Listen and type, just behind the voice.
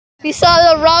We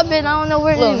saw the robin. I don't know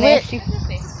where it went.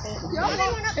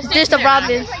 There's the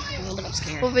robin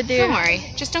over there. Don't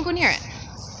worry. Just don't go near it.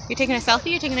 You're taking a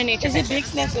selfie? You're taking a nature picture? Is it big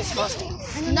snake or small snake?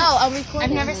 No, I'm recording.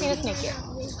 I've never seen a snake here.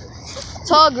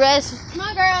 Tall grass. Come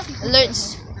on, girl.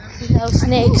 Alerts. No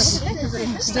snakes.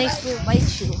 Snakes will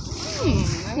bite you.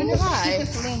 I wonder why.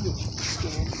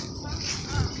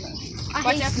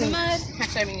 Watch out for the mud.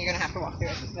 Actually, I mean, you're going to have to walk through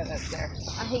it. That's there.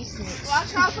 I hate snakes.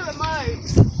 Watch out for the mud.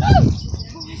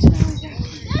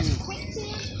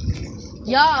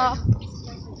 Yeah.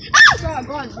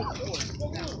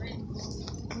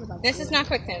 This is not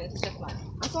quicksand. This is just mud.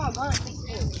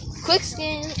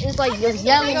 Quicksand is like you're Go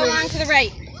yelling. along to the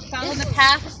right. Follow the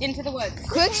path into the woods.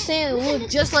 Quicksand look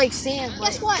just like sand.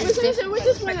 Guess what? Guess what?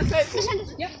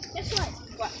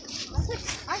 What?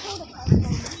 I hold a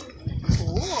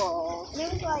Cool.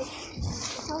 It was like.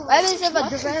 What if a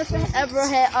giraffe ever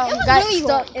had got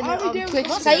stuck in the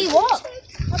quicksand? How you walk?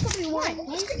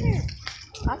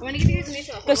 I'm going to give you some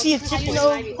mutual. Go see if you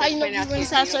know how you know you were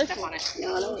inside surfing. I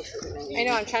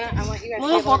know. I want you guys to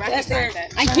be able to recognize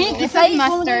it. I think this is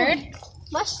mustard.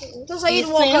 Mustard. That's how you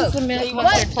walk up.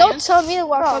 What? Don't tell me to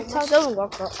walk up. Tell them to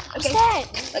walk up. Okay.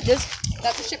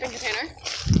 That's a shipping container.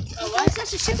 Oh, what's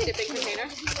such a Shipping container.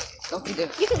 Don't you do.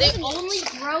 They only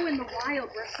grow in the wild.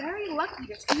 We're very lucky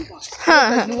to see one.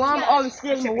 Nuam always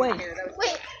scaring them away.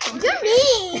 Wait, you're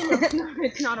mean.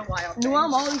 It's not a wild.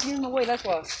 Nuam always scaring them away. That's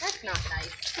why. That's not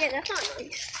nice. Yeah, that's not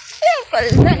nice. Yeah, but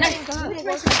it's not nice.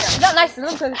 It's not nice to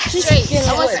look because she's scaring I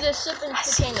them went away. to the shipping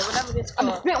container, whatever it's I'm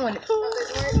called. spitting on it.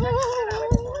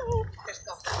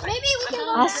 Maybe we can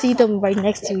go. I see them right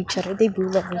next to each other. They blew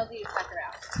up.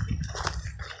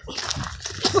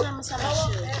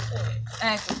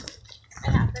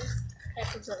 It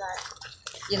happens a lot.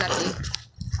 You're not see.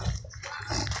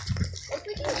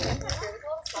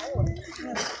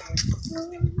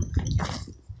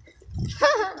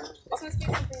 This must be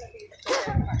something that we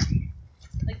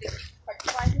like the park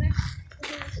flies in there.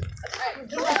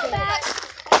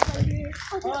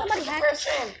 Somebody hacked us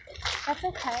in. That's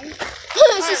okay.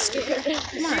 She's scared.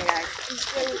 Come on, guys.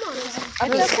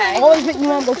 It's okay. Always make me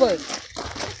want to go first.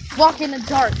 Walk in the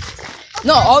dark.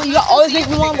 No, you always make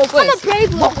me want to go first. I'm a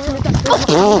brave little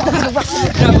girl.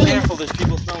 Be careful, there's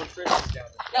people throwing frisbees down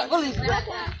there.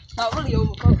 Not really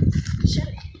over.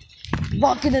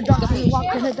 Walk in the dark.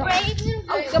 Walk in the dark.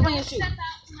 Oh, step on your shoe.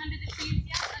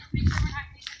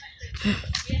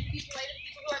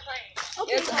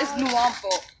 It's Nuam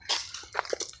fault.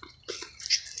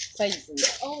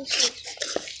 Oh, shit.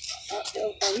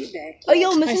 Oh,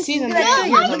 yo, Mrs.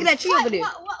 Look at that tree over there.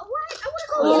 What? I want to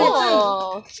go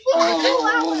Oh.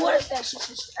 What is that?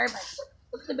 Everybody,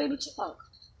 look at the baby chipmunk.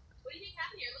 What do you think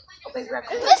happened here?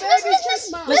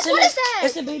 Miss, what is that?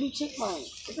 It's a baby chipmunk.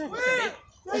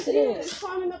 Yes, it is. It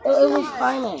was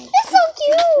climbing. It's so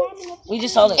cute. We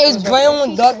just saw it. It was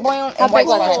brown, dark brown, and white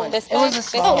spot. This It was a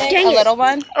small. a little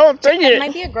one. Oh, dang It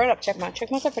might be a grown-up chipmunk.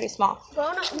 Chipmunks are pretty small.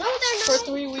 No, they're not.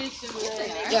 3 weeks.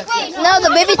 Wait, No,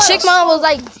 the baby chickmunk was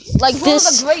like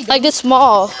this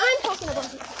small. I'm talking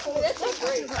about it.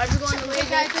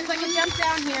 Guys, there's like a jump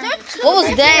down here. What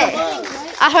was that?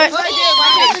 I heard.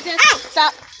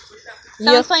 Stop.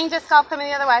 Someone's playing disc golf coming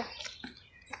the other way.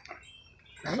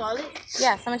 Solid?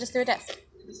 Yeah, someone just threw a disc.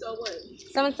 So what?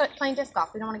 Someone's playing disc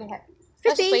golf. We don't want to get hit.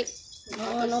 Let's just wait.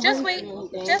 Just wait.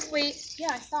 Just wait.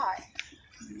 Yeah, I saw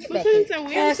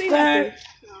it.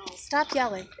 Stop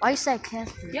yelling. Why you said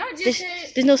Casper? Y'all just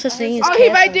said. There's no such thing as Oh, Casper. he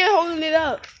right there holding it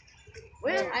up.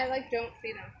 I don't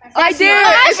see them. Right there.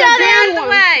 I It's a shot big out of the one.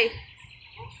 way.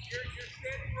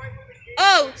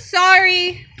 Oh,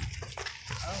 sorry.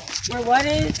 Where what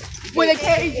is? Where the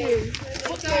cage is.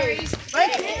 Sorry.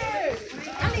 Right here.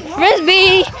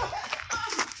 Frisbee.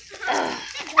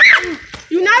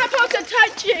 You're not supposed to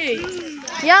touch it.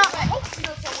 Yeah.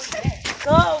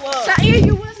 Zaire,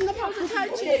 you wasn't supposed to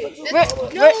touch it.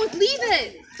 No, leave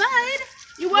it. Bud.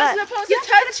 You wasn't supposed to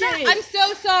touch it. I'm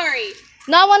so sorry.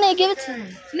 No, I want to give it to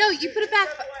him. No, you put it back.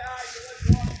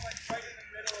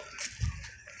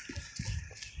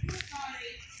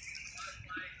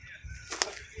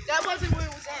 That wasn't where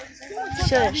it was at.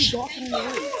 Shush.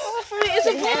 It's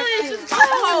a bullet. It's just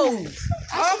oh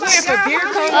my God. beer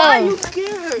Why are Oh, you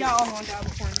scared? Y'all gonna die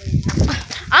before me.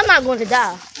 I'm not going to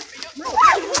die.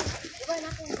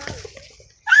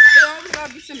 There's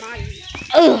gotta be somebody.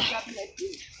 Ugh.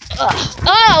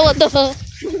 Oh, what the fuck?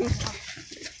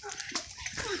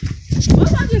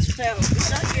 What if I just fell?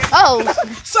 Oh.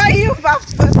 So you about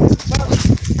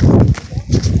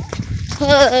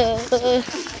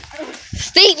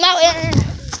Steep mountain.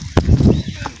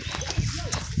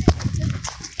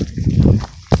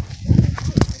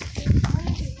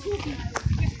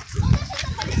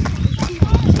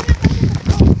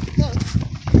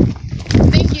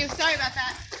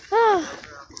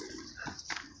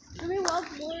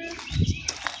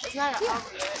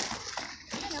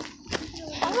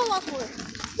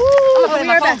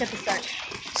 playing my phone. at the start.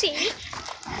 See,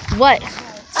 What?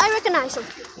 I recognize him.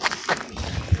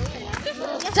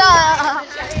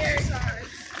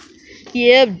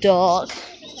 Yeah, dog.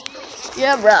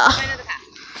 Yeah, bro. I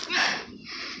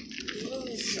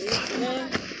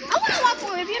want to walk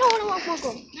for him. If you don't want to walk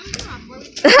for him.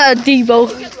 Debo.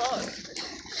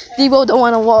 Debo don't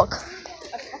want to walk.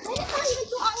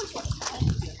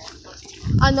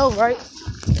 I know, right?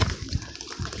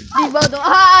 Debo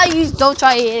don't. You don't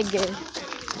try it again.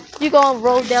 You gonna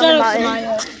roll down the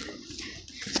mountain.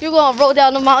 You gonna roll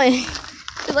down the mountain.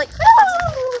 It's like.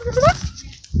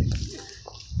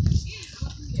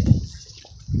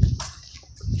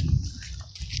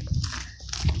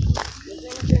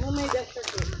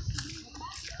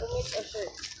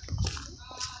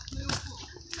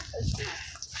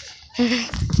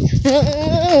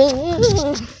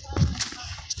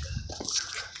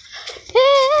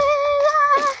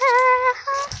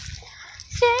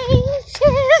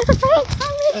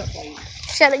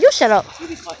 Shut up! You shut up.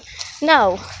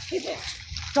 No.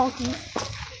 Donkey.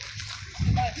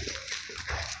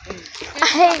 I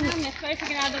hate.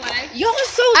 You're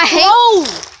so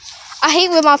I hate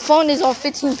when my phone is on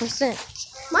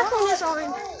 15%. My phone is on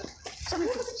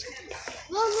 7%.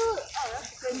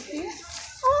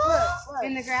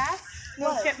 in the grass.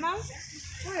 No chipmunk.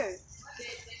 Where?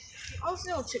 Oh,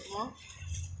 still chipmunk.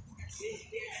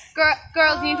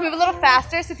 Girls, you need to move a little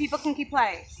faster so people can keep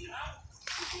playing.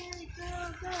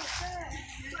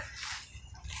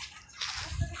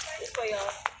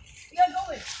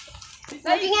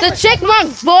 The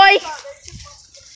chickmunks, boy.